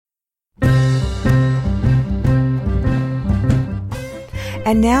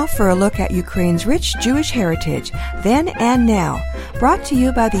And now for a look at Ukraine's rich Jewish heritage, then and now, brought to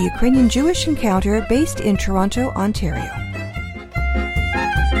you by the Ukrainian Jewish Encounter based in Toronto, Ontario.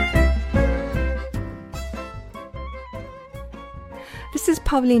 This is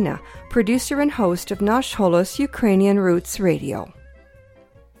Pavlina, producer and host of Nash Holos Ukrainian Roots Radio.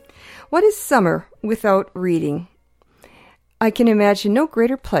 What is summer without reading? I can imagine no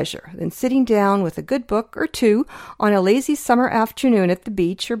greater pleasure than sitting down with a good book or two on a lazy summer afternoon at the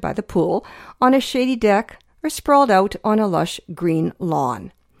beach or by the pool, on a shady deck, or sprawled out on a lush green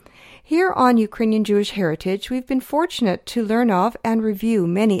lawn. Here on Ukrainian Jewish Heritage, we've been fortunate to learn of and review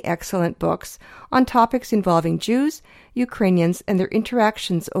many excellent books on topics involving Jews, Ukrainians, and their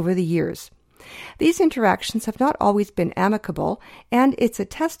interactions over the years. These interactions have not always been amicable, and it's a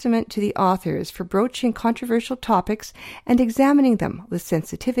testament to the authors for broaching controversial topics and examining them with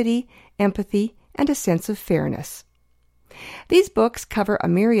sensitivity, empathy, and a sense of fairness. These books cover a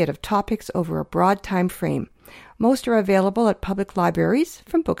myriad of topics over a broad time frame. Most are available at public libraries,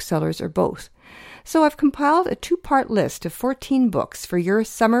 from booksellers, or both. So I've compiled a two-part list of 14 books for your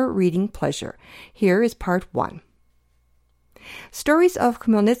summer reading pleasure. Here is part 1. Stories of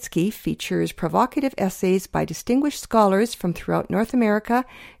Khmelnytsky features provocative essays by distinguished scholars from throughout North America,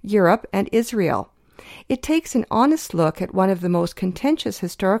 Europe, and Israel. It takes an honest look at one of the most contentious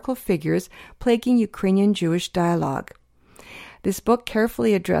historical figures plaguing Ukrainian Jewish dialogue. This book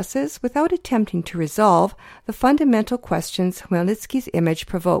carefully addresses, without attempting to resolve, the fundamental questions Khmelnytsky's image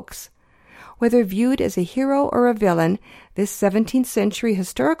provokes. Whether viewed as a hero or a villain, this 17th century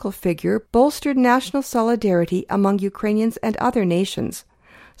historical figure bolstered national solidarity among Ukrainians and other nations.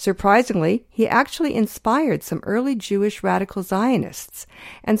 Surprisingly, he actually inspired some early Jewish radical Zionists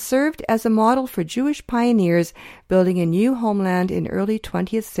and served as a model for Jewish pioneers building a new homeland in early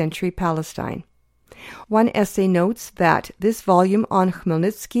 20th century Palestine. One essay notes that this volume on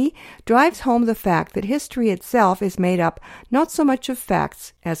Khmelnytsky drives home the fact that history itself is made up not so much of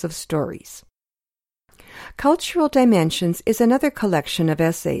facts as of stories. Cultural Dimensions is another collection of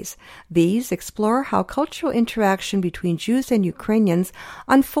essays. These explore how cultural interaction between Jews and Ukrainians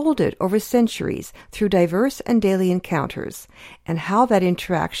unfolded over centuries through diverse and daily encounters, and how that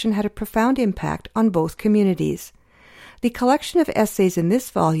interaction had a profound impact on both communities. The collection of essays in this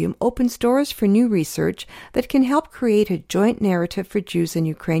volume opens doors for new research that can help create a joint narrative for Jews and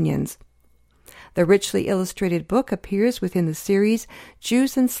Ukrainians. The richly illustrated book appears within the series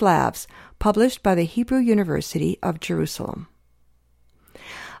Jews and Slavs, published by the Hebrew University of Jerusalem.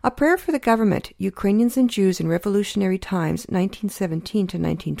 A Prayer for the Government, Ukrainians and Jews in Revolutionary Times, 1917 to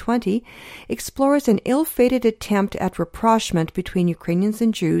 1920, explores an ill-fated attempt at rapprochement between Ukrainians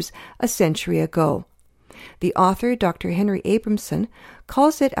and Jews a century ago. The author, Dr. Henry Abramson,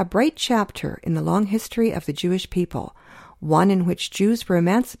 calls it a bright chapter in the long history of the Jewish people, one in which Jews were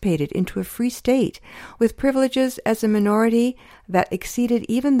emancipated into a free state, with privileges as a minority that exceeded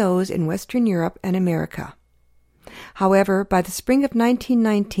even those in Western Europe and America. However, by the spring of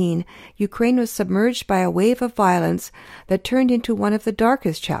 1919, Ukraine was submerged by a wave of violence that turned into one of the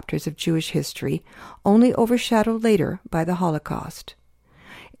darkest chapters of Jewish history, only overshadowed later by the Holocaust.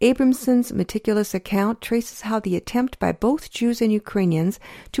 Abramson's meticulous account traces how the attempt by both Jews and Ukrainians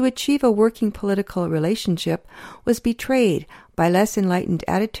to achieve a working political relationship was betrayed by less enlightened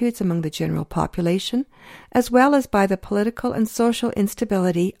attitudes among the general population, as well as by the political and social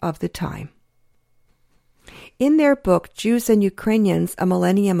instability of the time. In their book, Jews and Ukrainians, A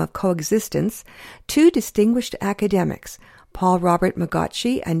Millennium of Coexistence, two distinguished academics, Paul Robert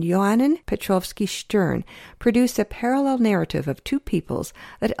Mogotchi and Yohanan Petrovsky-Stern, produced a parallel narrative of two peoples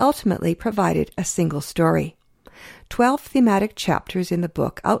that ultimately provided a single story. 12 thematic chapters in the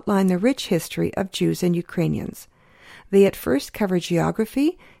book outline the rich history of Jews and Ukrainians. They at first cover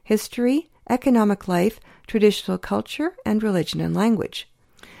geography, history, economic life, traditional culture, and religion and language.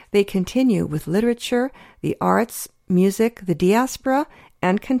 They continue with literature, the arts, music, the diaspora,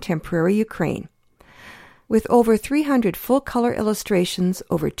 and contemporary Ukraine. With over 300 full-color illustrations,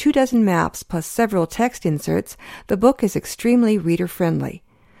 over 24 maps, plus several text inserts, the book is extremely reader-friendly.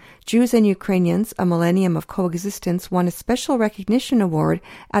 Jews and Ukrainians, A Millennium of Coexistence won a special recognition award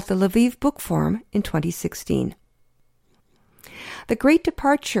at the Lviv Book Forum in 2016. The Great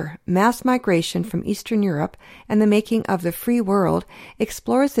Departure, Mass Migration from Eastern Europe and the Making of the Free World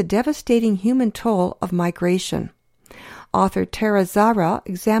explores the devastating human toll of migration. Author Tara Zahra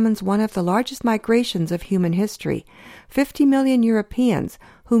examines one of the largest migrations of human history, 50 million Europeans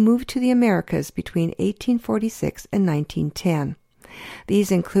who moved to the Americas between 1846 and 1910.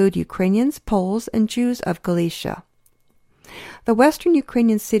 These include Ukrainians, Poles, and Jews of Galicia. The western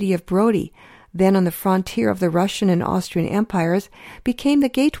Ukrainian city of Brody then on the frontier of the Russian and Austrian empires, became the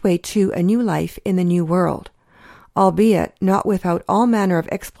gateway to a new life in the New World, albeit not without all manner of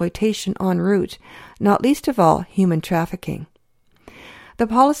exploitation en route, not least of all human trafficking. The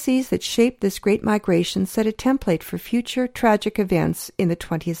policies that shaped this great migration set a template for future tragic events in the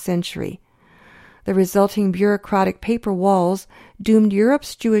 20th century. The resulting bureaucratic paper walls doomed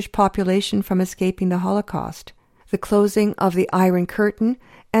Europe's Jewish population from escaping the Holocaust, the closing of the Iron Curtain,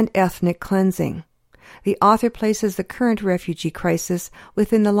 and ethnic cleansing. The author places the current refugee crisis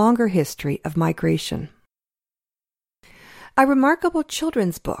within the longer history of migration. A remarkable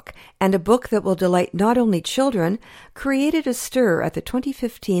children's book, and a book that will delight not only children, created a stir at the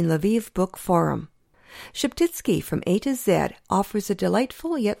 2015 Lviv Book Forum. Sheptytsky from A to Z offers a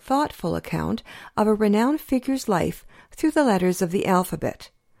delightful yet thoughtful account of a renowned figure's life through the letters of the alphabet.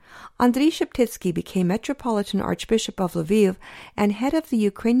 Andriy Sheptytsky became Metropolitan Archbishop of Lviv and head of the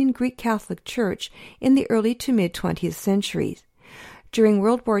Ukrainian Greek Catholic Church in the early to mid-20th centuries. During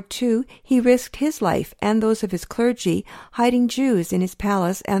World War II, he risked his life and those of his clergy hiding Jews in his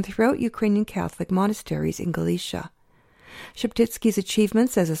palace and throughout Ukrainian Catholic monasteries in Galicia. Sheptytsky's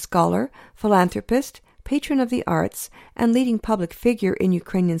achievements as a scholar, philanthropist, patron of the arts, and leading public figure in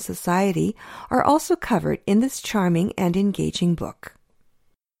Ukrainian society are also covered in this charming and engaging book.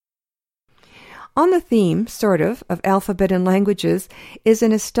 On the theme, of alphabet and languages is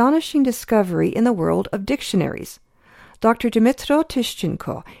an astonishing discovery in the world of dictionaries. Dr. Dmytro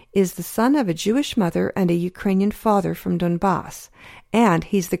Tishchenko is the son of a Jewish mother and a Ukrainian father from Donbass, and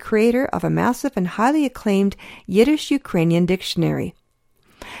he's the creator of a massive and highly acclaimed Yiddish-Ukrainian dictionary.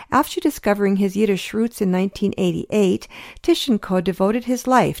 After discovering his Yiddish roots in 1988, Tishchenko devoted his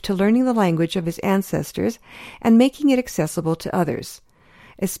life to learning the language of his ancestors and making it accessible to others,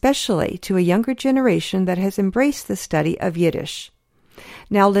 especially to a younger generation that has embraced the study of Yiddish.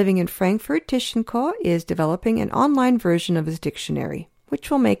 Now living in Frankfurt, Tishchenko is developing an online version of his dictionary, which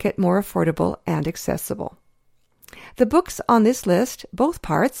will make it more affordable and accessible. The books on this list, both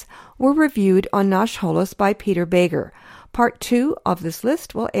parts, were reviewed on Nosh Holos by Peter Bager. Part 2 of this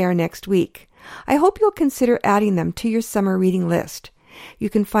list will air next week. I hope you'll consider adding them to your summer reading list. You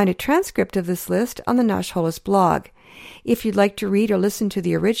can find a transcript of this list on the Nosh Holos blog. If you'd like to read or listen to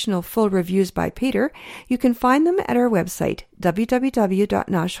the original full reviews by Peter, you can find them at our website,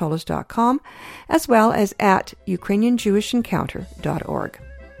 www.noshholos.com, as well as at ukrainianjewishencounter.org.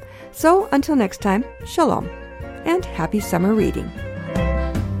 So, until next time, shalom, and happy summer reading.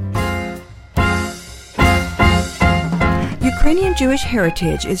 Ukrainian Jewish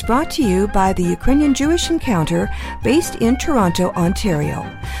Heritage is brought to you by the Ukrainian Jewish Encounter, based in Toronto, Ontario.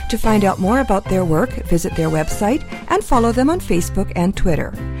 To find out more about their work, visit their website and follow them on Facebook and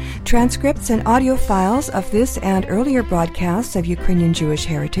Twitter. Transcripts and audio files of this and earlier broadcasts of Ukrainian Jewish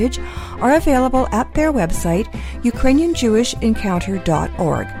Heritage are available at their website,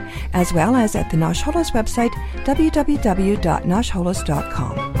 ukrainianjewishencounter.org, as well as at the Nosh Holos website,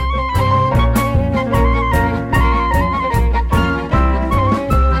 www.noshholos.com.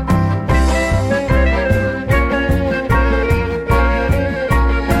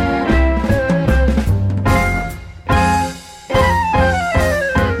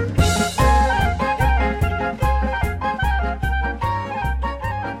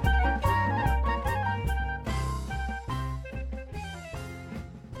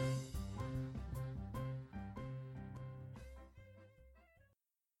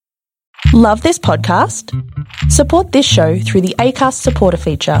 Love this podcast? Support this show through the Acast supporter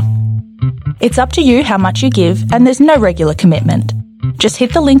feature. It's up to you how much you give, and there's no regular commitment. Just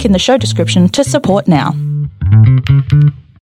hit the link in the show description to support now.